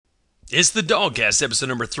It's the DawgCast, episode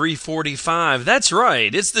number 345. That's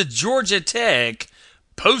right, it's the Georgia Tech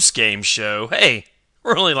post-game show. Hey,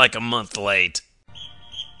 we're only like a month late.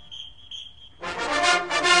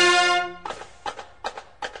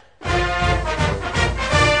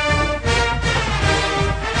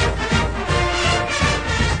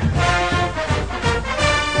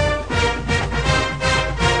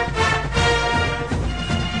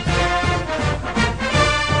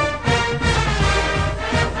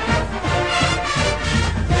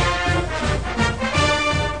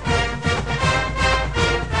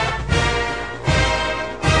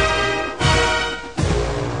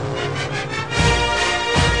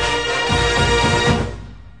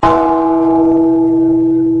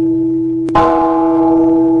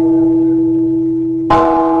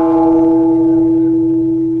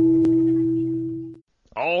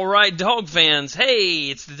 Dog fans, hey,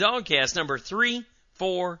 it's the DawgCast number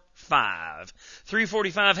 345.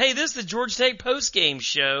 345. Hey, this is the Georgia Tech post-game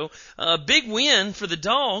show. Big win for the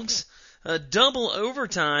Dogs. Double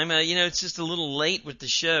overtime. It's just a little late with the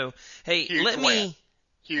show. Hey, huge win.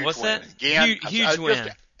 What's win. that? Again, Huge win.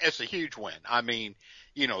 It's a huge win. I mean,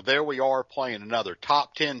 there we are playing another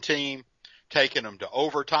top 10 team, taking them to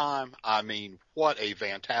overtime. I mean, what a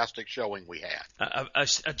fantastic showing we had.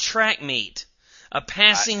 A track meet. A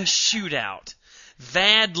passing shootout.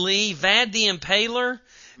 Vad the Impaler.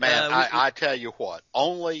 Man, I tell you what,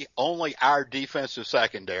 only our defensive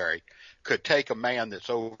secondary could take a man that's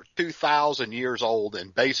over 2,000 years old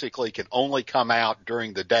and basically can only come out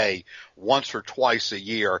during the day once or twice a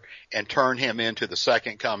year and turn him into the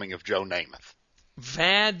second coming of Joe Namath.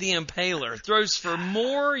 Vad the Impaler throws for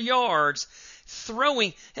more yards.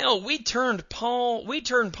 Throwing, hell, we turned Paul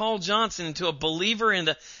Johnson into a believer in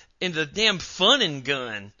the damn fun and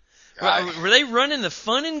gun. Were they running the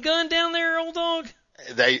fun and gun down there, old dog?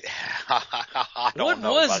 I don't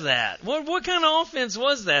know. What was that? What kind of offense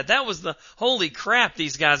was that? That was the holy crap.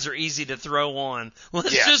 These guys are easy to throw on.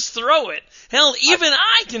 Let's just throw it. Hell, even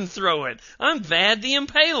I can throw it. I'm Vad the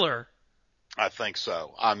Impaler. I think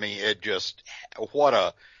so. I mean, it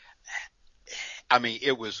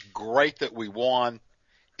was great that we won.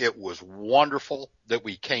 It was wonderful that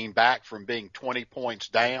we came back from being 20 points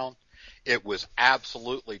down. It was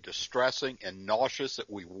absolutely distressing and nauseous that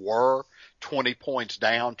we were 20 points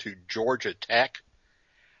down to Georgia Tech.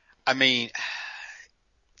 I mean,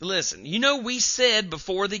 listen, we said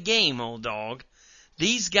before the game, old dog,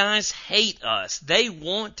 these guys hate us. They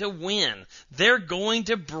want to win. They're going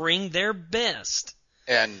to bring their best.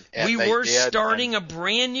 And we were starting a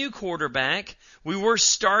brand new quarterback. We were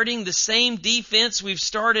starting the same defense we've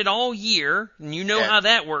started all year, and how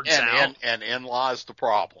that works out. And in lies the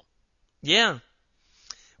problem. Yeah.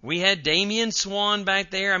 We had Damian Swan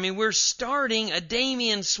back there. I mean, we're starting a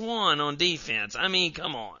Damian Swan on defense. I mean,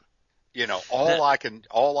 come on. All I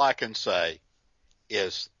can say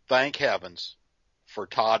is thank heavens for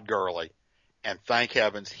Todd Gurley, and thank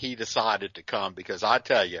heavens he decided to come, because I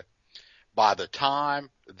tell you, by the time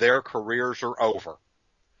their careers are over,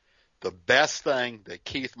 the best thing that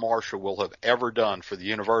Keith Marshall will have ever done for the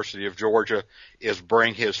University of Georgia is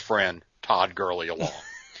bring his friend Todd Gurley along.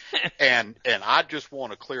 and I just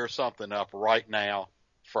want to clear something up right now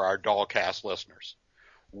for our DawgCast listeners.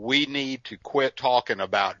 We need to quit talking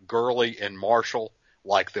about Gurley and Marshall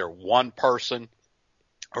like they're one person,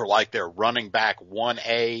 or like they're running back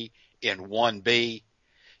 1A and 1B.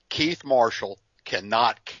 Keith Marshall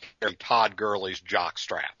cannot carry Todd Gurley's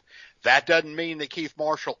jockstrap. That doesn't mean that Keith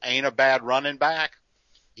Marshall ain't a bad running back.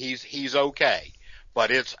 He's okay. But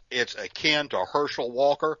it's akin to Herschel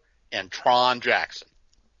Walker and Tron Jackson.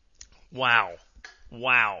 Wow.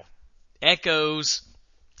 Echoes.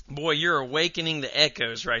 Boy, you're awakening the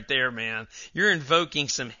echoes right there, man. You're invoking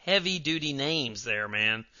some heavy-duty names there,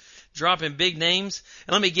 man. Dropping big names.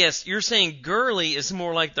 And let me guess, you're saying Gurley is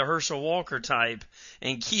more like the Herschel Walker type,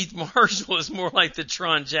 and Keith Marshall is more like the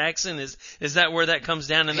Tron Jackson. Is that where that comes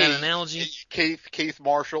down in that analogy? Keith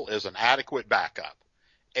Marshall is an adequate backup.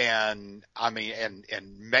 And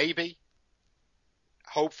maybe,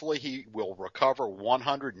 hopefully he will recover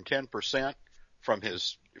 110% from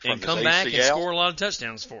his come ACL. Back and score a lot of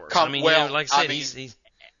touchdowns for us. I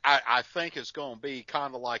think it's going to be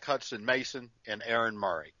kind of like Hudson Mason and Aaron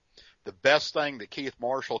Murray. The best thing that Keith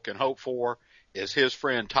Marshall can hope for is his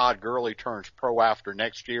friend Todd Gurley turns pro after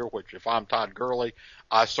next year, which if I'm Todd Gurley,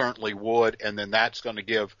 I certainly would, and then that's going to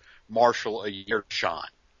give Marshall a year to shine.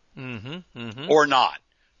 Or not.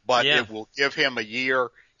 But it will give him a year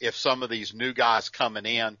if some of these new guys coming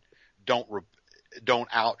in don't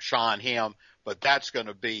outshine him. But that's going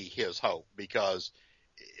to be his hope, because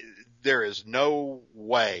there is no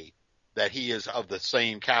way that he is of the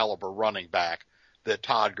same caliber running back that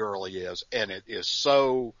Todd Gurley is. And it is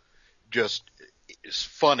so just it's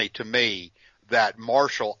funny to me that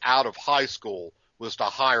Marshall out of high school was the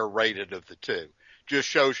higher rated of the two. Just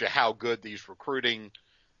shows you how good these recruiting,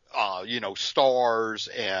 stars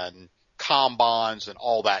and combines and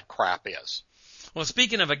all that crap is. Well,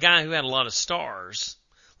 speaking of a guy who had a lot of stars,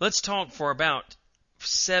 let's talk for about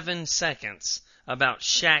 7 seconds about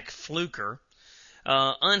Shaq Fluker.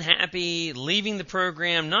 Unhappy, leaving the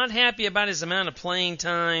program, not happy about his amount of playing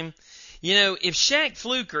time. You know, if Shaq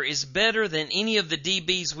Fluker is better than any of the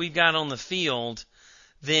DBs we've got on the field,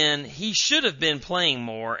 then he should have been playing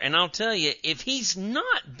more. And I'll tell you, if he's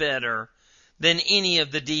not better than any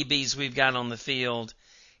of the DBs we've got on the field,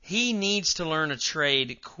 he needs to learn a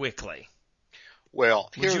trade quickly.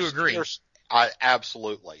 Well, would you agree?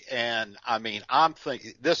 Absolutely. And I mean,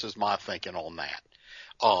 this is my thinking on that.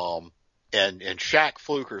 And Shaq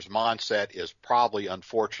Fluker's mindset is probably,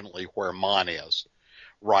 unfortunately, where mine is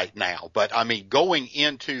right now. But I mean, going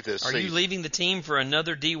into this season, are you leaving the team for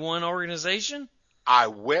another D1 organization? I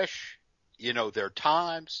wish, there are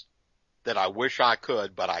times that I wish I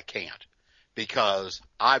could, but I can't, because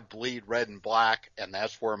I bleed red and black, and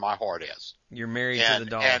that's where my heart is. You're married to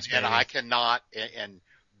the Dogs, and I cannot, and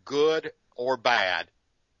good or bad,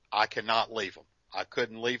 I cannot leave them. I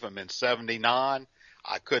couldn't leave them in '79.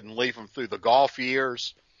 I couldn't leave them through the golf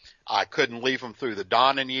years. I couldn't leave them through the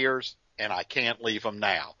Donnan years, and I can't leave them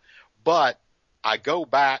now. But I go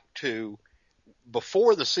back to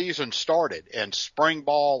before the season started and spring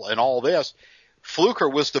ball and all this, Fluker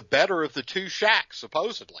was the better of the two Shaqs,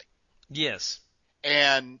 supposedly. Yes.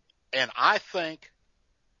 And I think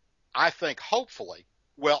hopefully,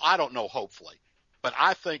 well, I don't know hopefully, but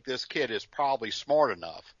I think this kid is probably smart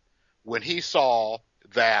enough when he saw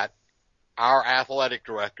that our athletic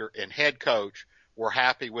director and head coach were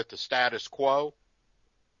happy with the status quo.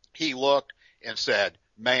 He looked and said,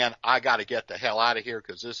 man, I got to get the hell out of here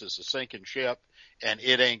because this is a sinking ship and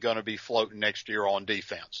it ain't going to be floating next year on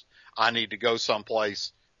defense. I need to go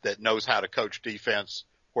someplace that knows how to coach defense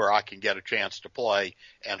where I can get a chance to play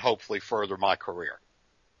and hopefully further my career.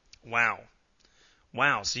 Wow.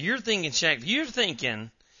 So you're thinking, Shaq,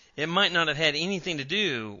 it might not have had anything to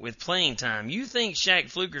do with playing time. You think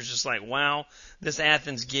Shaq Fluker's just like, wow, this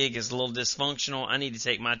Athens gig is a little dysfunctional. I need to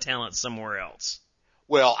take my talent somewhere else.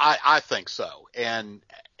 Well, I think so. And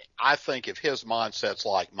I think if his mindset's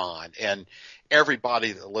like mine, and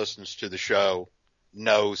everybody that listens to the show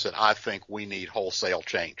knows that I think we need wholesale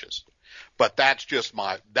changes. But that's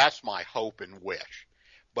my hope and wish.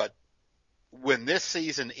 But when this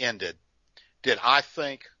season ended, did I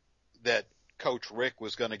think that Coach Rick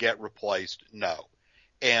was going to get replaced? No.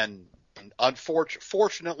 And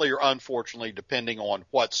fortunately or unfortunately, depending on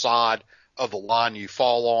what side of the line you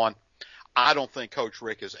fall on, I don't think Coach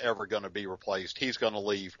Rick is ever going to be replaced. He's going to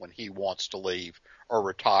leave when he wants to leave or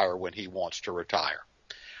retire when he wants to retire.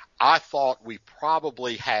 I thought we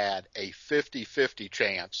probably had a 50-50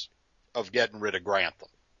 chance of getting rid of Grantham.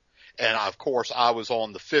 And of course, I was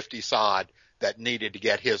on the 50 side that needed to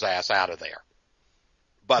get his ass out of there.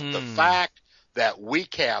 But the fact that we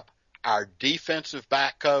kept our defensive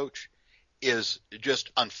back coach is just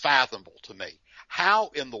unfathomable to me.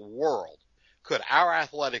 How in the world could our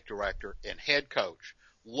athletic director and head coach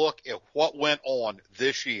look at what went on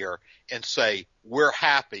this year and say, we're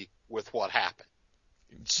happy with what happened?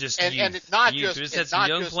 It's just and it's not just, we just had some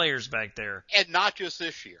young players back there. And not just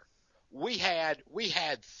this year. We had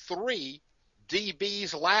 3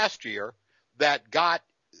 DBs last year that got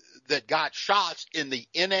shots in the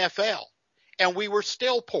NFL, and we were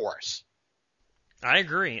still porous. I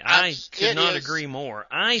agree. I could not agree more.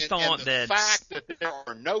 I thought that the fact that there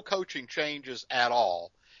are no coaching changes at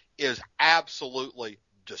all is absolutely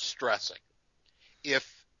distressing. If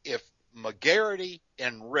McGarity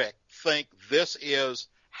and Rick think this is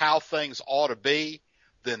how things ought to be,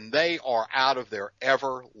 then they are out of their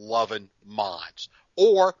ever-loving minds.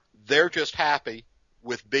 Or they're just happy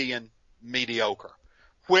with being mediocre,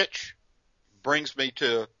 which brings me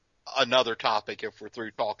to another topic if we're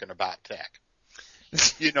through talking about Tech.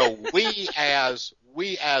 We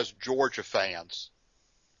as Georgia fans,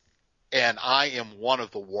 and I am one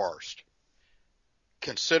of the worst,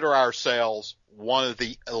 consider ourselves one of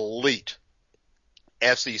the elite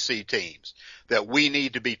SEC teams that we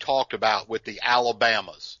need to be talked about with the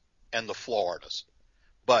Alabamas and the Floridas.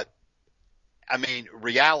 But I mean,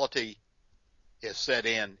 reality is set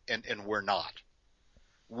in and we're not.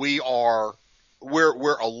 We're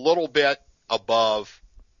a little bit above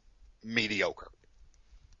mediocre.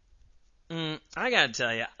 I gotta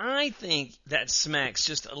tell you, I think that smacks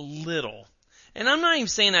just a little, and I'm not even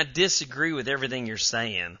saying I disagree with everything you're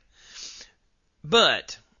saying,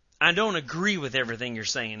 but I don't agree with everything you're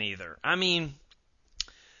saying either. I mean,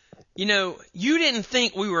 you know, you didn't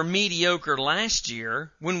think we were mediocre last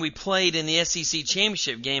year when we played in the SEC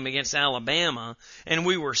championship game against Alabama, and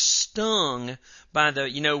we were stung by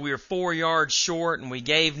we were 4 yards short and we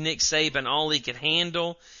gave Nick Saban all he could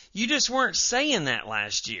handle. You just weren't saying that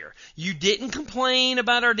last year. You didn't complain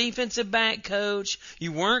about our defensive back coach.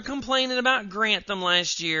 You weren't complaining about Grantham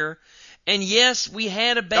last year. And yes, we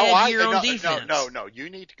had a bad year on defense. No. You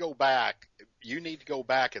need to go back. You need to go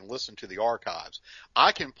back and listen to the archives.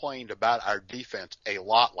 I complained about our defense a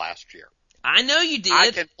lot last year. I know you did.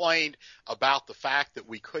 I complained about the fact that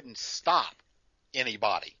we couldn't stop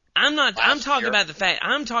anybody. I'm talking about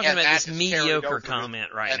this mediocre comment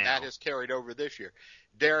right now. And that has carried over this year.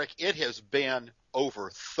 Derek, it has been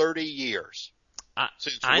over 30 years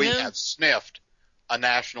since we have sniffed a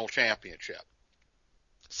national championship.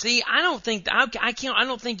 See, I don't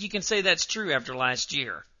think you can say that's true after last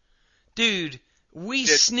year. Dude, we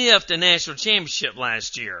sniffed a national championship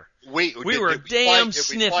last year. We were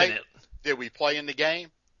sniffing it. Did we play in the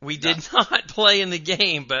game? We did not play in the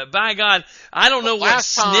game, but by God, I don't know what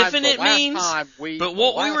sniffing it means, but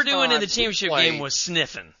what we were doing in the championship game was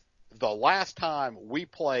sniffing. The last time we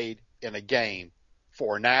played in a game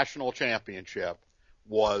for a national championship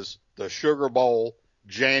was the Sugar Bowl,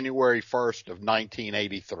 January 1st of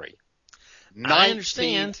 1983. I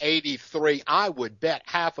understand. 1983, I would bet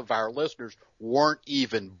half of our listeners weren't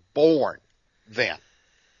even born then.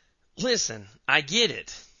 Listen, I get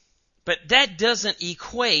it, but that doesn't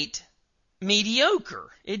equate mediocre.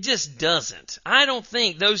 It just doesn't. I don't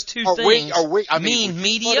think those two things mean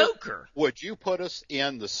mediocre. Would you put us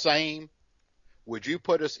in the same? Would you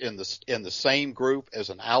put us in the same group as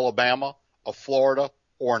an Alabama, a Florida,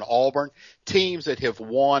 or an Auburn? Teams that have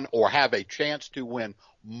won or have a chance to win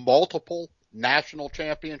multiple national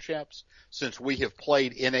championships since we have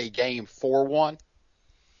played in a game for one?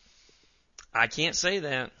 I can't say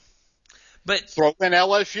that. But throw in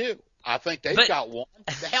LSU. I think they've got one.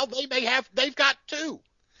 Hell, they've got two.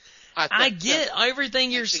 I get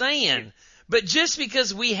everything you're saying. But just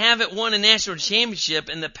because we haven't won a national championship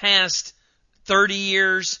in the past 30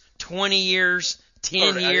 years, 20 years,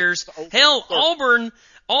 10 years, hell,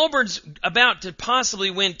 Auburn's about to possibly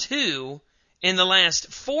win two in the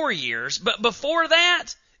last 4 years. But before that,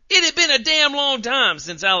 it had been a damn long time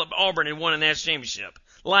since Auburn had won a national championship.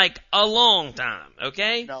 Like a long time,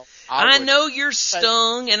 okay? No, I know you're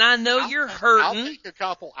stung, and I know you're hurting.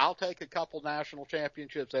 I'll take a couple national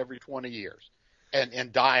championships every 20 years,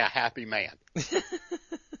 and die a happy man.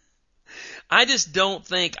 I just don't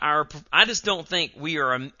think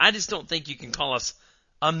you can call us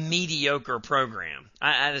a mediocre program.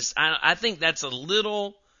 I think that's a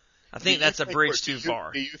little. I think that's a bridge too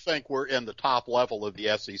far. Do you think we're in the top level of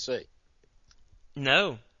the SEC?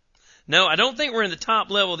 No, I don't think we're in the top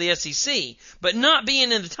level of the SEC, but not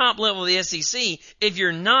being in the top level of the SEC, if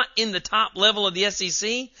you're not in the top level of the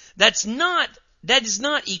SEC, that does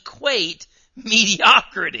not equate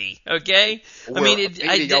mediocrity, okay?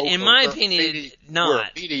 In my opinion, not. We're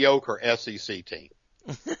a mediocre SEC team.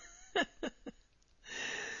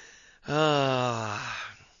 How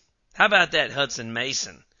about that Hudson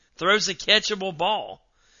Mason? Throws a catchable ball.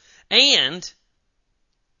 And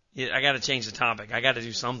I got to change the topic. I got to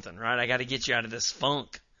do something, right? I got to get you out of this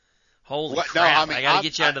funk. Holy crap! I got to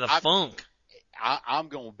get you out of the funk. I'm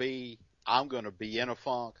going to be in a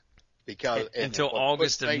funk because until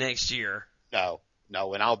August of next year. No,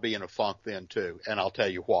 and I'll be in a funk then too, and I'll tell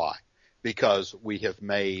you why. Because we have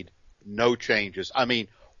made no changes. I mean,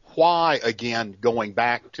 why again? Going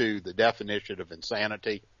back to the definition of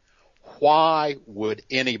insanity, why would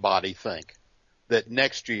anybody think that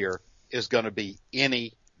next year is going to be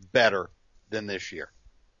any better than this year?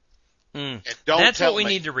 That's what we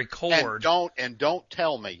need to record. And don't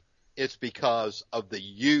tell me it's because of the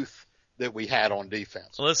youth that we had on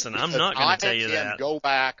defense. Listen, I'm not going to tell you that. Go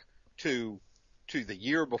back to the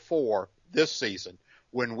year before this season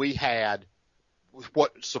when we had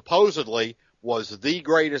what supposedly was the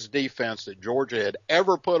greatest defense that Georgia had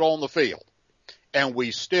ever put on the field, and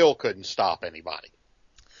we still couldn't stop anybody.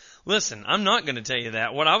 Listen, I'm not going to tell you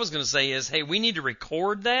that. What I was going to say is, hey, we need to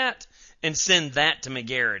record that and send that to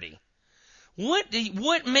McGarity.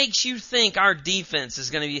 What makes you think our defense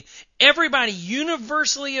is going to be? Everybody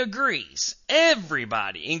universally agrees,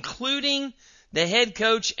 everybody, including the head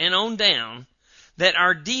coach and on down, that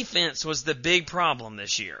our defense was the big problem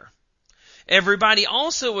this year. Everybody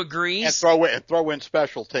also agrees. And throw in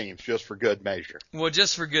special teams just for good measure. Well,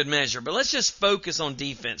 just for good measure. But let's just focus on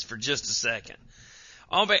defense for just a second.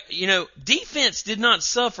 Defense did not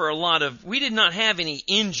suffer a lot of. We did not have any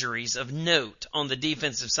injuries of note on the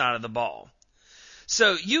defensive side of the ball.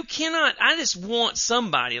 So you cannot. I just want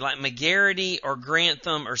somebody like McGarity or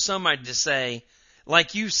Grantham or somebody to say,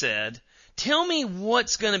 like you said, tell me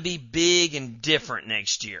what's going to be big and different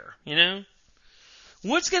next year.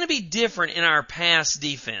 What's going to be different in our pass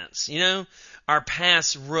defense? Our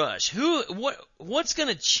pass rush. What's going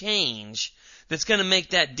to change that's going to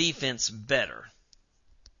make that defense better?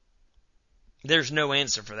 There's no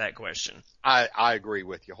answer for that question. I agree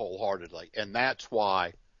with you wholeheartedly, and that's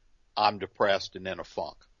why I'm depressed and in a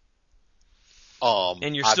funk.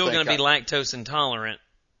 And you're still going to be lactose intolerant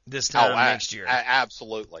this time next year.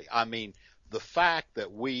 Absolutely. I mean, the fact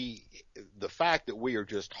that we are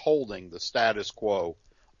just holding the status quo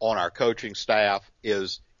on our coaching staff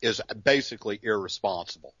is basically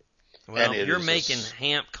irresponsible. Well, you're making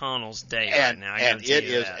Hamp Connell's day right now. And it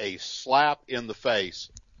is a slap in the face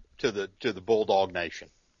to the Bulldog Nation.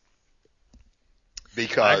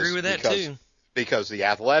 Because I agree with that too. Because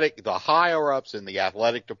the higher ups in the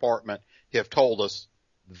athletic department have told us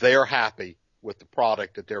they're happy with the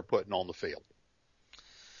product that they're putting on the field.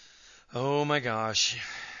 Oh my gosh.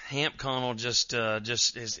 Hamp Connell just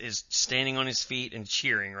is standing on his feet and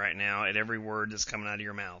cheering right now at every word that's coming out of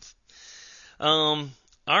your mouth. All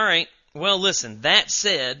right. Well, listen, that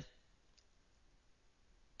said,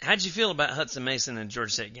 how'd you feel about Hudson Mason in the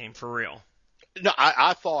Georgia State game, for real? No,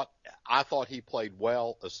 I thought he played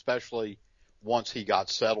well, especially once he got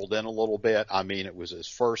settled in a little bit. I mean, it was his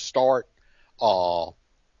first start,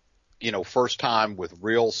 first time with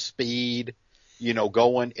real speed,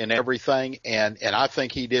 going and everything. And I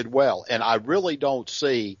think he did well. And I really don't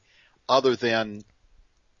see, other than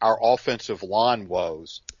our offensive line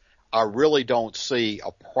woes, I really don't see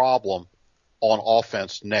a problem on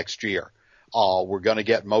offense next year. We're going to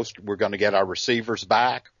get our receivers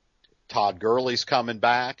back. Todd Gurley's coming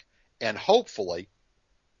back, and hopefully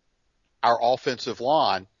our offensive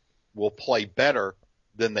line will play better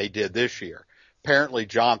than they did this year. Apparently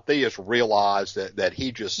John Theus realized that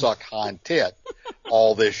he just sucked hind tit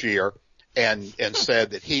all this year and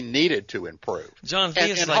said that he needed to improve. John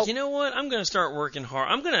Theus is like, you know what? I'm going to start working hard.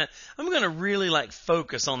 I'm going to really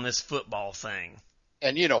focus on this football thing.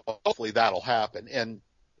 And hopefully that'll happen. And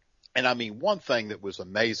I mean, one thing that was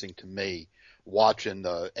amazing to me watching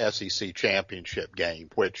the SEC championship game,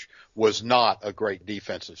 which was not a great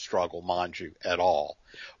defensive struggle, mind you, at all.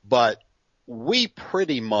 But we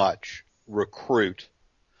pretty much recruit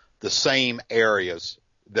the same areas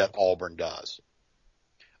that Auburn does.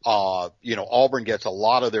 Auburn gets a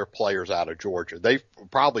lot of their players out of Georgia.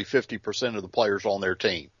 Probably 50% of the players on their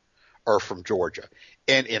team are from Georgia.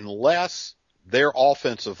 And unless their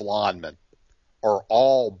offensive linemen are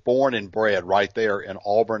all born and bred right there in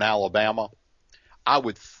Auburn, Alabama, I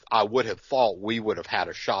would have thought we would have had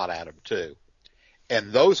a shot at them too.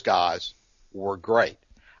 And those guys were great.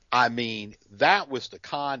 I mean, that was the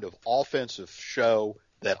kind of offensive show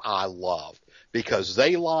that I loved, because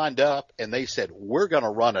they lined up and they said, we're going to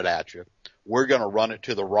run it at you. We're going to run it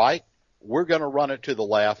to the right. We're going to run it to the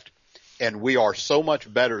left. And we are so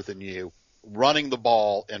much better than you running the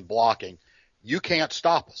ball and blocking. You can't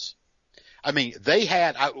stop us. I mean,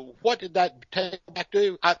 what did that tailback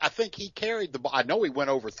do? I think he carried the ball. I know he went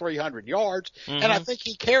over 300 yards, and I think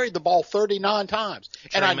he carried the ball 39 times.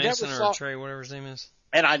 Trey Mason or Trey, whatever his name is.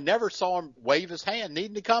 And I never saw him wave his hand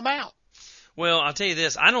needing to come out. Well, I'll tell you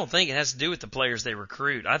this. I don't think it has to do with the players they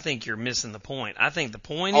recruit. I think you're missing the point. I think the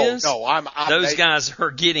point is those guys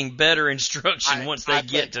are getting better instruction once they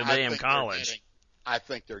get to damn college. I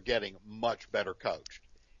think they're getting much better coached.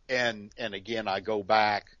 And again, I go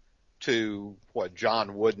back to what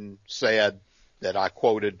John Wooden said that I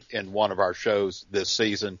quoted in one of our shows this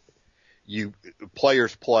season.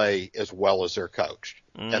 Players play as well as they're coached.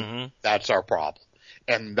 Mm-hmm. And that's our problem.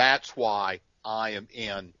 And that's why I am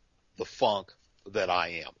in the funk that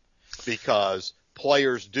I am, because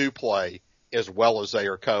players do play as well as they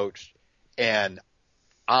are coached. And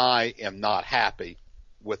I am not happy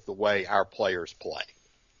with the way our players play.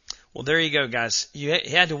 Well, there you go, guys. You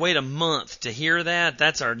had to wait a month to hear that.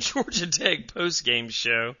 That's our Georgia Tech postgame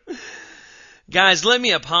show. Guys, let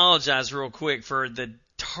me apologize real quick for the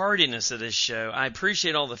tardiness of this show. I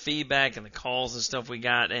appreciate all the feedback and the calls and stuff we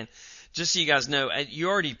got. And just so you guys know,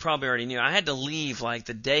 you probably already knew, I had to leave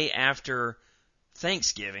the day after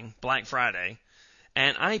Thanksgiving, Black Friday.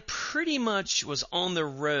 And I pretty much was on the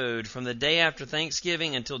road from the day after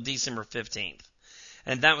Thanksgiving until December 15th.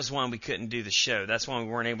 And that was why we couldn't do the show. That's why we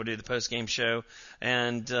weren't able to do the post-game show.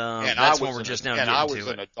 And that's why we're just now getting to it. And I was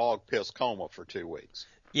in a dog piss coma for 2 weeks.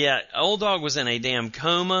 Yeah, Old Dog was in a damn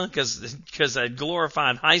coma because a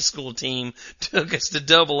glorified high school team took us to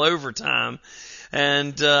double overtime.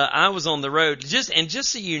 And I was on the road. Just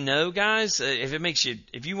so you know, guys, if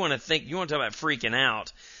you want to talk about freaking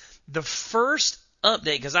out, the first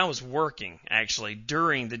update, because I was working actually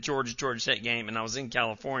during the Georgia Tech game, and I was in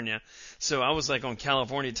California, so I was like on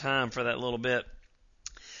California time for that little bit.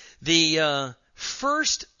 The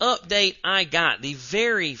first update I got, the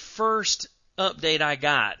very first update I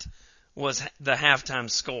got, was the halftime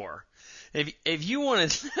score. If you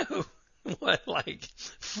want to know what, like,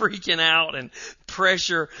 freaking out and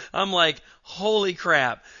pressure, I'm like, holy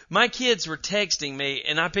crap. My kids were texting me,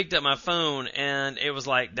 and I picked up my phone, and it was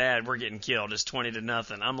like, Dad, we're getting killed. It's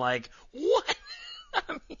 20-0. I'm like, what?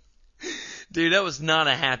 I mean, dude, that was not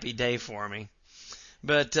a happy day for me.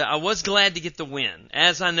 But I was glad to get the win,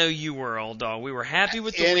 as I know you were, Old Dog. We were happy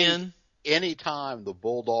with the win. Anytime the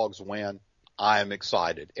Bulldogs win, I am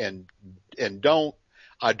excited. And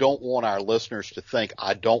I don't want our listeners to think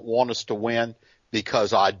I don't want us to win,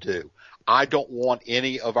 because I do. I don't want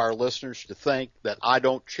any of our listeners to think that I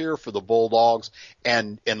don't cheer for the Bulldogs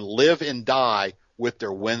and live and die with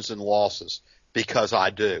their wins and losses, because I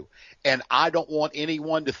do. And I don't want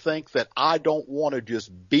anyone to think that I don't want to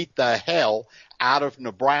just beat the hell out of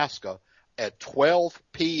Nebraska at 12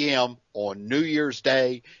 p.m. on New Year's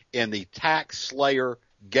Day in the Tax Slayer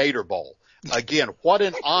Gator Bowl. Again, what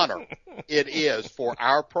an honor it is for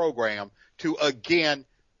our program to again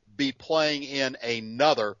be playing in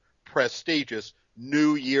another prestigious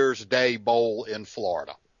New Year's Day Bowl in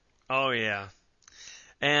Florida. Oh, yeah.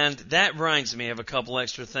 And that reminds me of a couple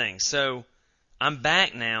extra things. So I'm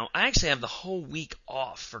back now. I actually have the whole week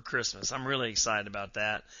off for Christmas. I'm really excited about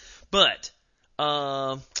that. But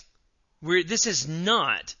this is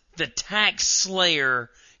not the Tax Slayer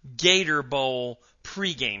Gator Bowl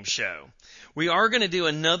pregame show. We are going to do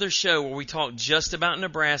another show where we talk just about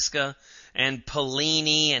Nebraska and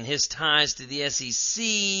Pelini and his ties to the SEC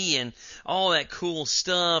and all that cool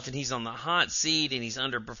stuff, and he's on the hot seat and he's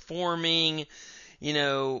underperforming. You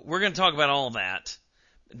know, we're going to talk about all that.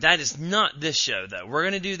 That is not this show, though. We're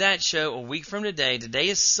going to do that show a week from today. Today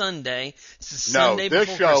is Sunday. Sunday this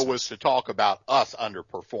before show Christmas. Was to talk about us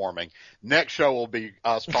underperforming. Next show will be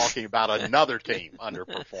us talking about another team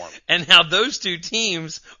underperforming. And how those two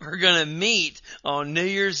teams are going to meet on New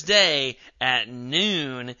Year's Day at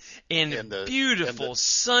noon in beautiful,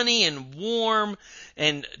 sunny and warm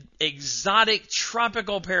and exotic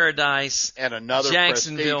tropical paradise, and another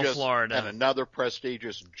Jacksonville, Florida. And another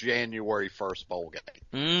prestigious January 1st bowl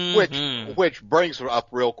game. Mm-hmm. Which brings up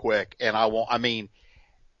real quick, and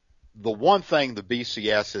the one thing the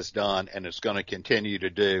BCS has done and is going to continue to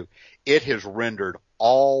do, it has rendered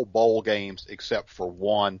all bowl games except for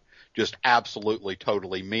one just absolutely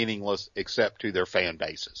totally meaningless, except to their fan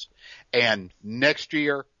bases. And next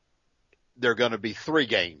year, there are going to be 3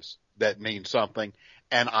 games that mean something,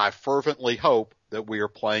 and I fervently hope that we are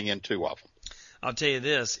playing in 2 of them. I'll tell you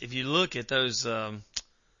this, if you look at those, think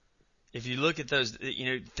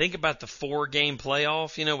about the 4-game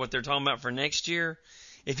playoff, what they're talking about for next year.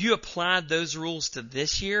 If you applied those rules to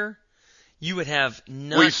this year, you would have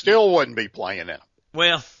none. We still wouldn't be playing in them.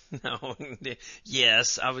 Well, no,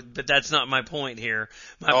 yes, but that's not my point here.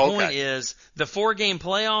 My point is the 4-game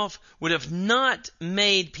playoff would have not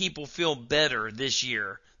made people feel better this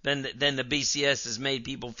year than the BCS has made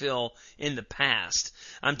people feel in the past.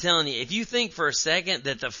 I'm telling you, if you think for a second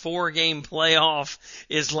that the 4-game playoff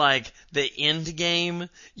is like the end game,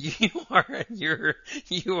 you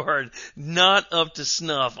are not up to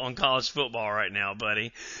snuff on college football right now,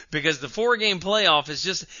 buddy. Because the 4-game playoff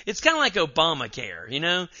is it's kind of like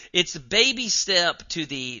Obamacare, It's a baby step to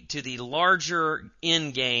the larger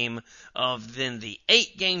end game of then the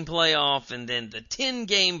 8-game playoff, and then the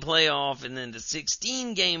 10-game playoff, and then the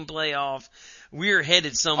 16-game playoff. We're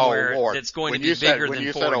headed somewhere that's going to be bigger than 4 games. When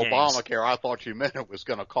you said Obamacare, I thought you meant it was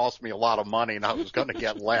going to cost me a lot of money and I was going to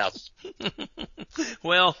get less.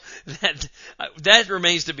 Well, that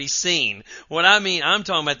remains to be seen. What I mean, I'm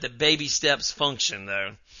talking about the baby steps function,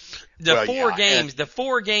 though. The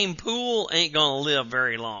 4-game pool ain't going to live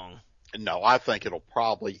very long. No, I think it'll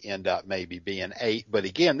probably end up maybe being 8. But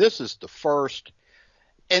again, this is the first,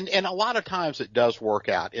 and a lot of times it does work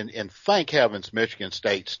out. And thank heavens Michigan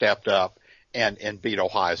State stepped up and beat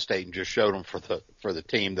Ohio State and just showed them for the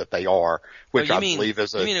team that they are, which believe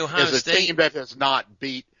is a team that has not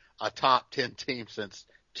beat a top 10 team since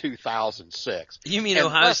 2006. You mean And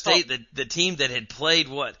Ohio State, the team that had played,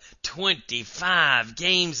 25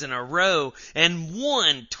 games in a row and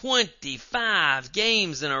won 25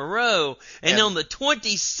 games in a row. And on the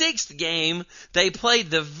 26th game, they played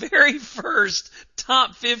the very first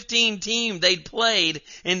top 15 team they'd played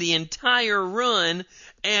in the entire run.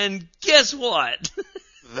 And guess what?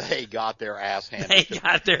 They got their ass handed. They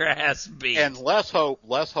got their ass beat. And let's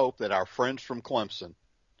hope that our friends from Clemson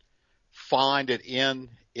find it in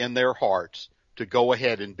their hearts to go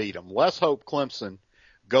ahead and beat them. Let's hope Clemson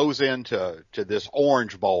goes into this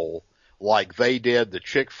Orange Bowl like they did the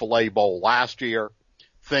Chick-fil-A Bowl last year,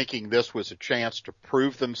 thinking this was a chance to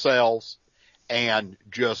prove themselves and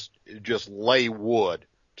just lay wood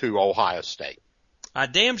to Ohio State. I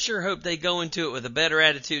damn sure hope they go into it with a better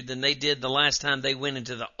attitude than they did the last time they went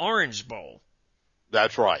into the Orange Bowl.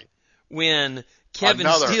 That's right. When Kevin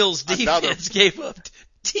Steele's defense gave up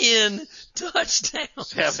 10 touchdowns.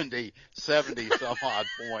 70 some odd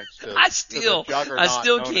points. I still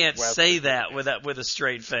can't say that with a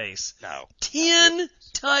straight face. No. 10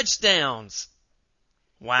 touchdowns.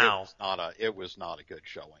 Wow. It was not a good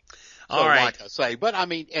showing. So, all right. Like I say, but I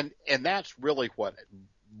mean, and that's really what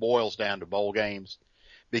boils down to bowl games,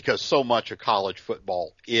 because so much of college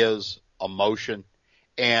football is emotion,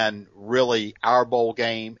 and really our bowl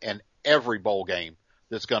game and every bowl game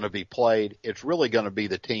that's going to be played, it's really going to be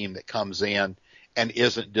the team that comes in and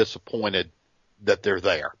isn't disappointed that they're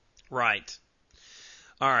there. Right.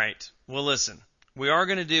 All right. Well, listen, we are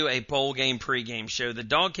going to do a bowl game pregame show. The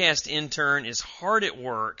DawgCast intern is hard at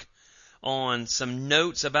work on some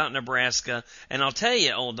notes about Nebraska. And I'll tell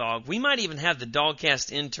you, old dog, we might even have the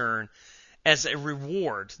DawgCast intern as a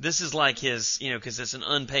reward. This is like his, because it's an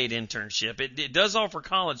unpaid internship. It does offer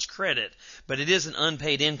college credit, but it is an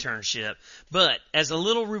unpaid internship. But as a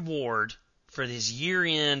little reward for his year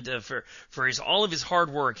end, for all of his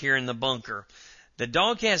hard work here in the bunker, the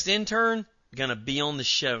DawgCast intern going to be on the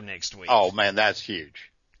show next week. Oh man, that's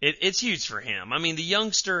huge. It's huge for him. I mean, the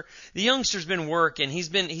youngster's been working. He's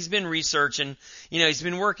been researching. He's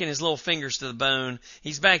been working his little fingers to the bone.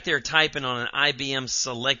 He's back there typing on an IBM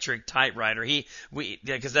Selectric typewriter.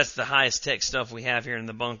 Because that's the highest tech stuff we have here in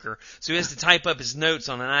the bunker. So he has to type up his notes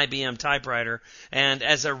on an IBM typewriter. And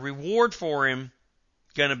as a reward for him,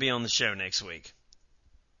 gonna be on the show next week.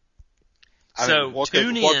 Tune in. What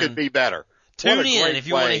could be better? Tune in if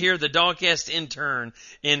you want to hear the DawgCast intern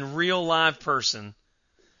in real live person.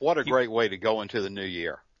 What a great way to go into the new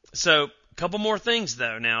year. So, a couple more things,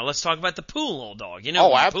 though. Now, let's talk about the pool, old dog.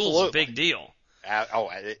 The pool's a big deal.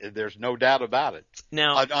 There's no doubt about it.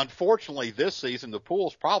 Now, unfortunately, this season, the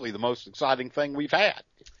pool's probably the most exciting thing we've had.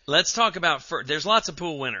 Let's talk about there's lots of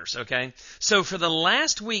pool winners, okay? So, for the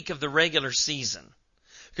last week of the regular season,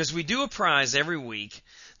 because we do a prize every week,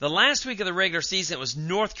 the last week of the regular season, it was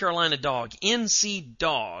North Carolina Dog. NC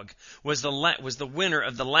Dog was the winner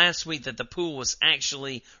of the last week that the pool was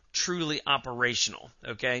actually truly operational,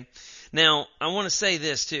 okay? Now, I want to say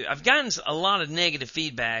this, too. I've gotten a lot of negative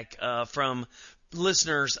feedback from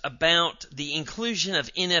listeners about the inclusion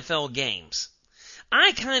of NFL games.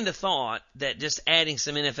 I kind of thought that just adding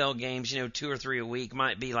some NFL games, 2 or 3 a week,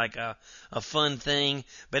 might be like a fun thing,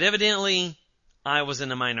 but evidently I was in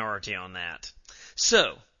the minority on that.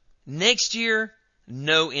 So, next year,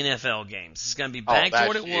 no NFL games. It's going to be back to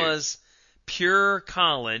what it was, pure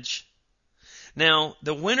college. Now,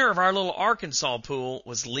 the winner of our little Arkansas pool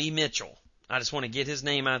was Lee Mitchell. I just want to get his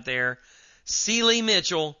name out there. C. Lee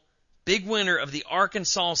Mitchell, big winner of the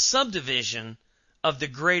Arkansas subdivision of the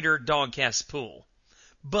greater DawgCast pool.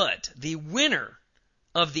 But the winner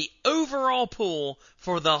of the overall pool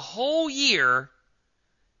for the whole year,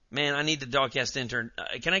 man, I need the DawgCast intern.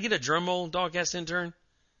 Can I get a drum roll, DawgCast intern?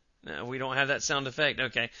 No, we don't have that sound effect.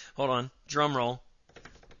 Okay, hold on. Drum roll.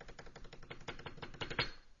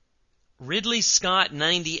 Ridley Scott,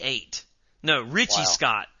 98. No, Richie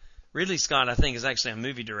Scott. Ridley Scott, I think, is actually a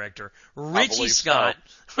movie director. Richie Scott,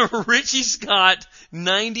 Richie Scott,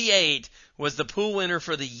 98, was the pool winner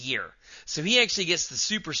for the year. So he actually gets the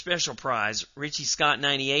super special prize, Richie Scott,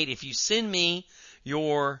 98. If you send me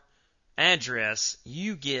your address,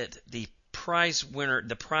 you get the prize winner,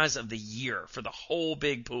 the prize of the year for the whole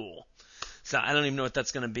big pool. So I don't even know what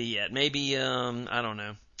that's going to be yet. Maybe, I don't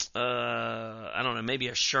know. Maybe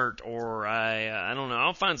a shirt, or I don't know.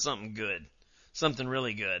 I'll find something good. Something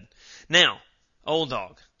really good. Now, old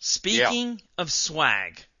dog, speaking of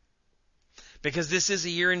swag, because this is a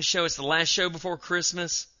year-end show, it's the last show before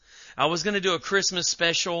Christmas. I was going to do a Christmas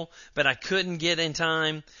special, but I couldn't get in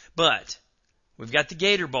time. But we've got the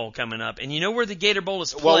Gator Bowl coming up, and you know where the Gator Bowl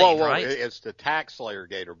is played, right? It's the Tax Slayer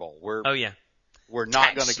Gator Bowl. We're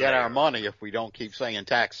not going to get our Slayer. money if we don't keep saying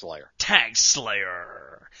Tax Slayer. Tax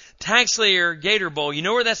Slayer. Tax Slayer Gator Bowl. You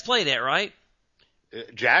know where that's played at, right?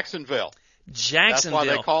 Jacksonville. Jacksonville. That's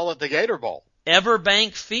why they call it the Gator Bowl.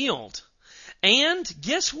 Everbank Field. And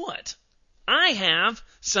guess what? I have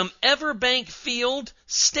some Everbank Field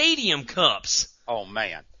Stadium Cups Oh,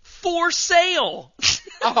 man. for sale.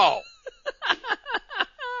 Oh.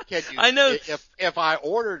 I know. If I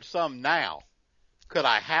ordered some now, could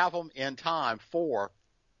I have them in time for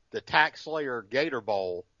the Tax Slayer Gator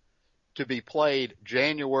Bowl to be played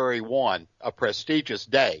January 1, a prestigious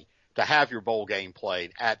day, to have your bowl game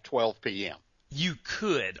played at 12 p.m.? You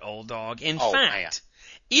could, old dog. In Oh, fact, man.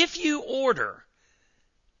 if you order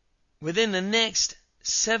within the next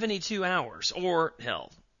 72 hours, or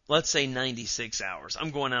hell, let's say 96 hours,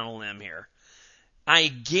 I'm going out on a limb here, I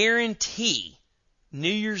guarantee New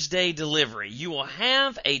Year's Day delivery. You will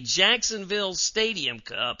have a Jacksonville Stadium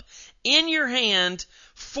Cup in your hand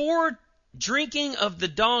for drinking of the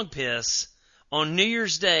dog piss on New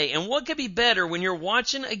Year's Day. And what could be better when you're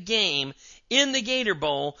watching a game in the Gator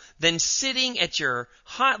Bowl than sitting at your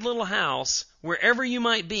hot little house, wherever you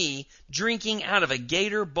might be, drinking out of a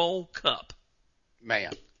Gator Bowl cup?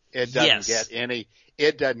 Man, it doesn't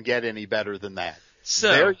get any better than that.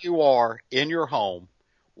 So there you are in your home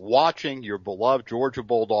watching your beloved Georgia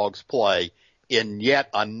Bulldogs play in yet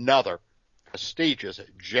another prestigious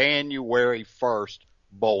January 1st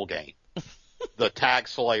bowl game, the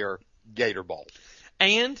Tax Slayer Gator Bowl.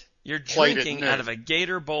 And you're drinking out of a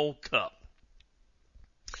Gator Bowl cup.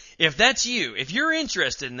 If that's you, if you're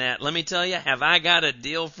interested in that, let me tell you, have I got a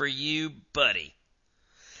deal for you, buddy?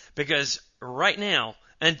 Because right now,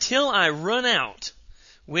 until I run out,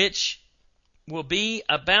 which will be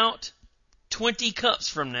about 20 cups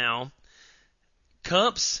from now,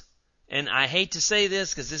 cups, and I hate to say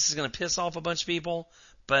this because this is going to piss off a bunch of people,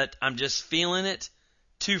 but I'm just feeling it.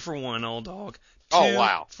 2 for 1, old dog. 2 Oh,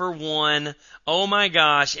 wow. for 1. Oh, my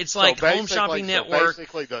gosh. It's like Home Shopping Network. So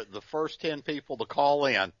basically, the first 10 people to call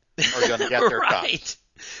in are going to get their right. cups.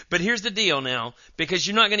 But here's the deal now, because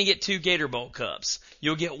you're not going to get 2 Gator Bowl cups.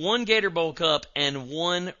 You'll get 1 Gator Bowl cup and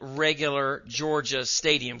 1 regular Georgia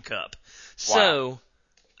Stadium Cup. Wow. So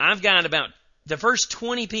I've got about the first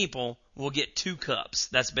 20 people will get 2 cups.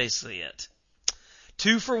 That's basically it.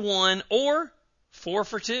 2 for 1 or 4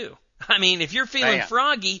 for 2. I mean, if you're feeling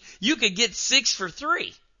froggy, you could get 6 for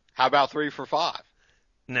 3. How about 3 for 5?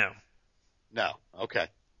 No. No. Okay.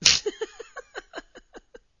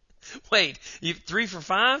 Wait, 3 for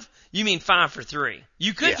 5? You mean 5 for 3?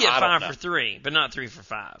 You could get 5 for 3, but not 3 for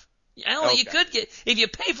 5. Hell, Okay. you could get, if you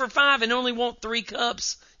pay for 5 and only want 3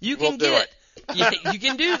 cups, you can We'll do get, you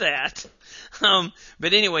can do that.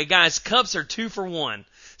 But anyway, guys, cups are 2 for 1.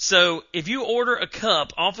 So if you order a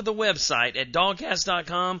cup off of the website at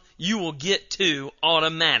DawgCast.com, you will get 2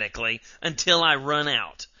 automatically until I run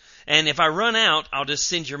out. And if I run out, I'll just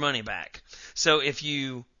send your money back. So if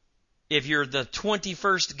you're the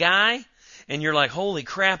 21st guy and you're like, holy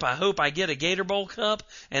crap, I hope I get a Gator Bowl cup,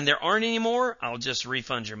 and there aren't any more, I'll just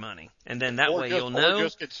refund your money. And then that way you'll know.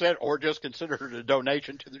 Or just consider it a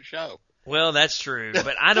donation to the show. Well, that's true,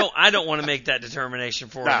 but I don't want to make that determination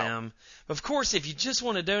for No. them. Of course, if you just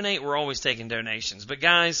want to donate, we're always taking donations. But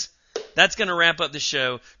guys, that's going to wrap up the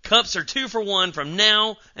show. Cups are 2 for 1 from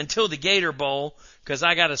now until the Gator Bowl, because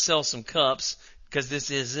I got to sell some cups, because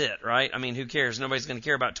this is it, right? I mean, who cares? Nobody's going to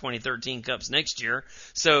care about 2013 cups next year.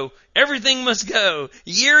 So everything must go.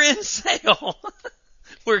 Year-end sale.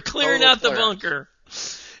 We're clearing out the bunker.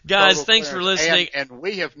 Guys, Total thanks clearance. for listening. And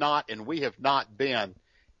we have not been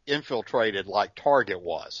infiltrated like Target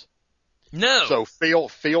was. No. So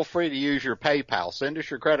feel free to use your PayPal. Send us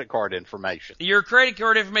your credit card information. Your credit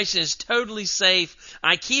card information is totally safe.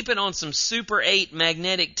 I keep it on some Super 8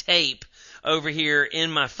 magnetic tape over here in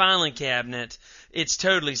my filing cabinet. It's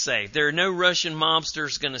totally safe. There are no Russian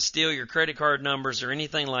mobsters going to steal your credit card numbers or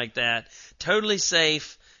anything like that. Totally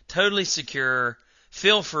safe, totally secure.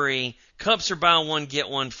 Feel free. Cups are buy one, get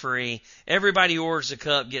one free. Everybody who orders a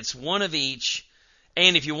cup gets one of each.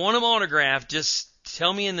 And if you want them autographed, just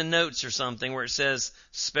tell me in the notes or something where it says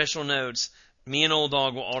special notes. Me and Old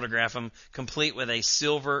Dog will autograph them, complete with a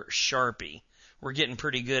silver Sharpie. We're getting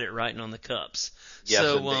pretty good at writing on the cups. Yes,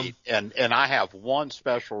 so, indeed. And I have one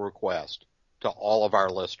special request to all of our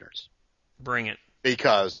listeners. Bring it.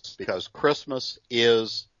 Because Christmas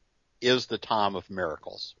is the time of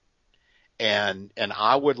miracles. And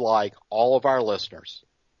I would like all of our listeners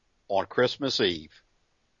on Christmas Eve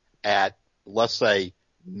at, let's say,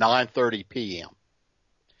 9:30 p.m.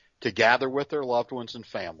 to gather with their loved ones and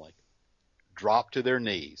family, drop to their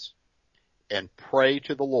knees, and pray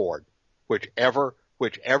to the Lord whichever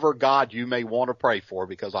whichever God you may want to pray for,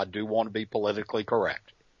 because I do want to be politically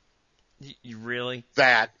correct. You really?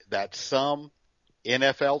 That some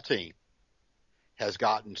NFL team has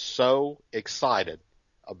gotten so excited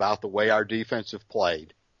about the way our defense have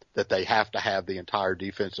played that they have to have the entire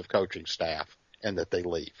defensive coaching staff and that they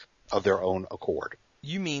leave of their own accord.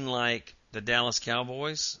 You mean like the Dallas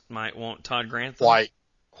Cowboys might want Todd Grantham?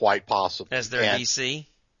 Quite possibly. As their DC?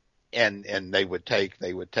 And they would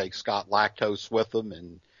take Scott Lactose with them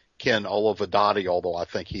and Ken Olivadotti, although I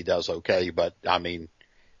think he does okay, but I mean,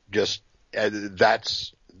 just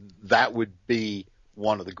that would be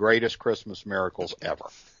one of the greatest Christmas miracles ever.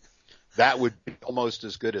 That would be almost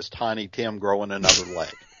as good as Tiny Tim growing another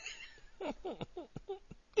leg.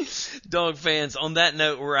 Dog fans, on that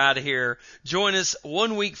note, we're out of here. Join us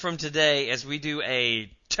 1 week from today as we do a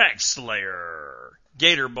Tax Slayer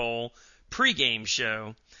Gator Bowl pregame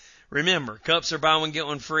show. Remember, cups are buy one, get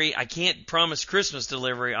one free. I can't promise Christmas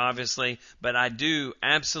delivery, obviously, but I do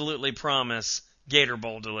absolutely promise Gator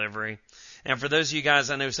Bowl delivery. And for those of you guys,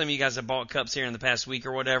 I know some of you guys have bought cups here in the past week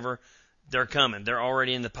or whatever. They're coming. They're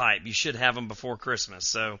already in the pipe. You should have them before Christmas.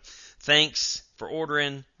 So thanks for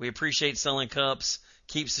ordering. We appreciate selling cups.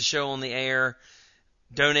 Keeps the show on the air.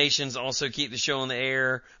 Donations also keep the show on the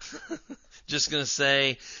air. Just going to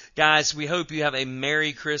say, guys, we hope you have a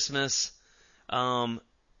Merry Christmas, a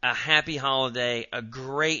happy holiday, a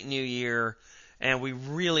great New Year. And we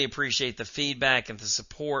really appreciate the feedback and the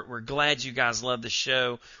support. We're glad you guys love the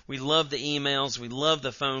show. We love the emails. We love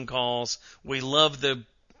the phone calls. We love the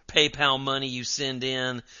PayPal money you send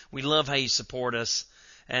in. We love how you support us.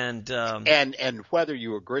 And whether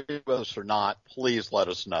you agree with us or not, please let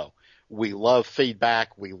us know. We love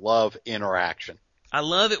feedback. We love interaction. I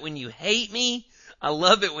love it when you hate me. I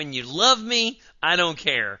love it when you love me. I don't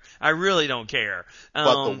care. I really don't care.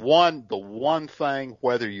 But the one thing,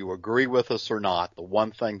 whether you agree with us or not, the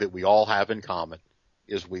one thing that we all have in common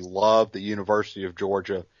is we love the University of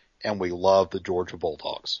Georgia and we love the Georgia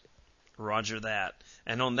Bulldogs. Roger that.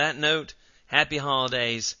 And on that note, happy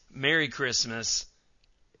holidays, Merry Christmas,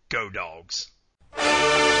 go Dogs.